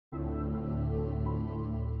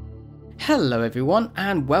Hello everyone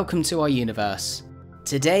and welcome to our universe.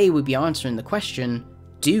 Today we'll be answering the question,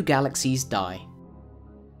 do galaxies die?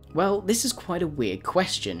 Well, this is quite a weird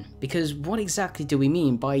question, because what exactly do we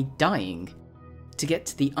mean by dying? To get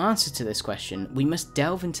to the answer to this question, we must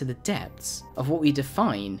delve into the depths of what we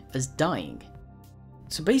define as dying.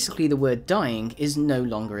 So basically the word dying is no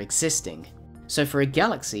longer existing. So for a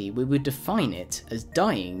galaxy, we would define it as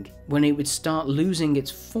dying when it would start losing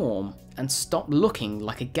its form and stop looking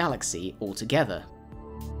like a galaxy altogether.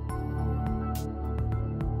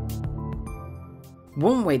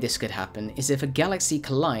 One way this could happen is if a galaxy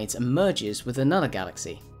collides and merges with another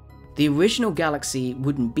galaxy. The original galaxy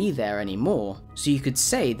wouldn't be there anymore, so you could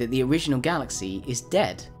say that the original galaxy is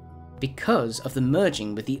dead, because of the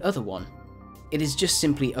merging with the other one. It has just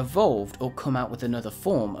simply evolved or come out with another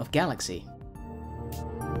form of galaxy.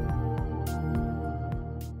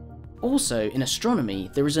 Also, in astronomy,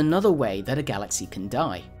 there is another way that a galaxy can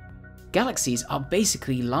die. Galaxies are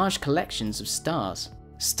basically large collections of stars.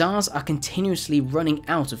 Stars are continuously running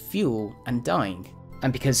out of fuel and dying.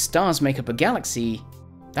 And because stars make up a galaxy,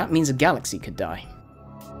 that means a galaxy could die.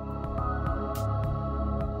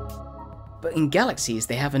 But in galaxies,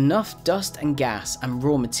 they have enough dust and gas and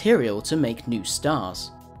raw material to make new stars.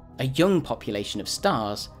 A young population of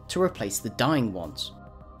stars to replace the dying ones.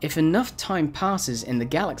 If enough time passes in the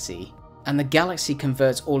galaxy, and the galaxy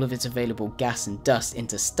converts all of its available gas and dust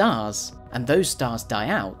into stars, and those stars die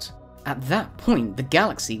out, at that point the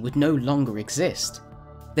galaxy would no longer exist.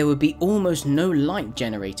 There would be almost no light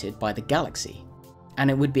generated by the galaxy, and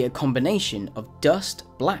it would be a combination of dust,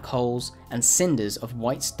 black holes, and cinders of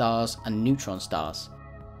white stars and neutron stars.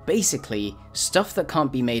 Basically, stuff that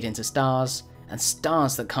can't be made into stars, and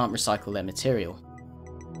stars that can't recycle their material.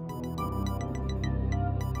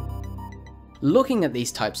 Looking at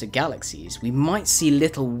these types of galaxies, we might see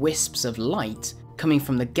little wisps of light coming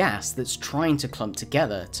from the gas that's trying to clump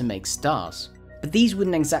together to make stars. But these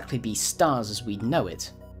wouldn't exactly be stars as we know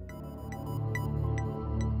it.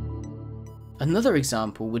 Another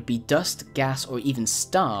example would be dust, gas, or even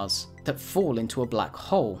stars that fall into a black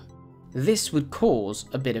hole. This would cause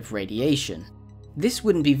a bit of radiation. This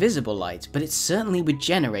wouldn't be visible light, but it certainly would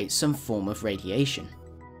generate some form of radiation.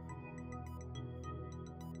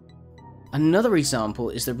 Another example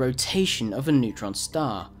is the rotation of a neutron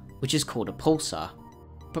star, which is called a pulsar,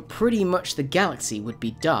 but pretty much the galaxy would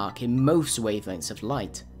be dark in most wavelengths of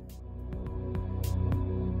light.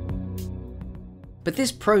 But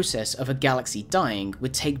this process of a galaxy dying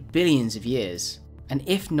would take billions of years, and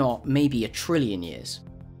if not, maybe 1 trillion years.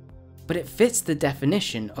 But it fits the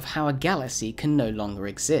definition of how a galaxy can no longer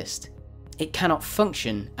exist. It cannot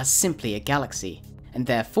function as simply a galaxy, and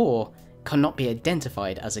therefore cannot be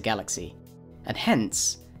identified as a galaxy, and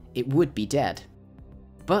hence, it would be dead.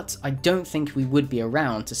 But I don't think we would be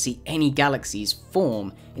around to see any galaxies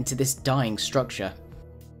form into this dying structure.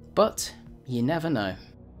 But you never know.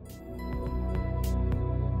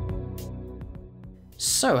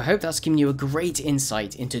 So I hope that's given you a great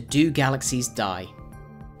insight into do galaxies die.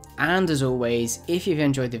 And as always, if you've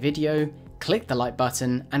enjoyed the video, click the like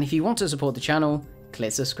button, and if you want to support the channel,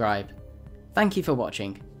 click subscribe. Thank you for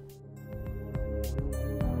watching.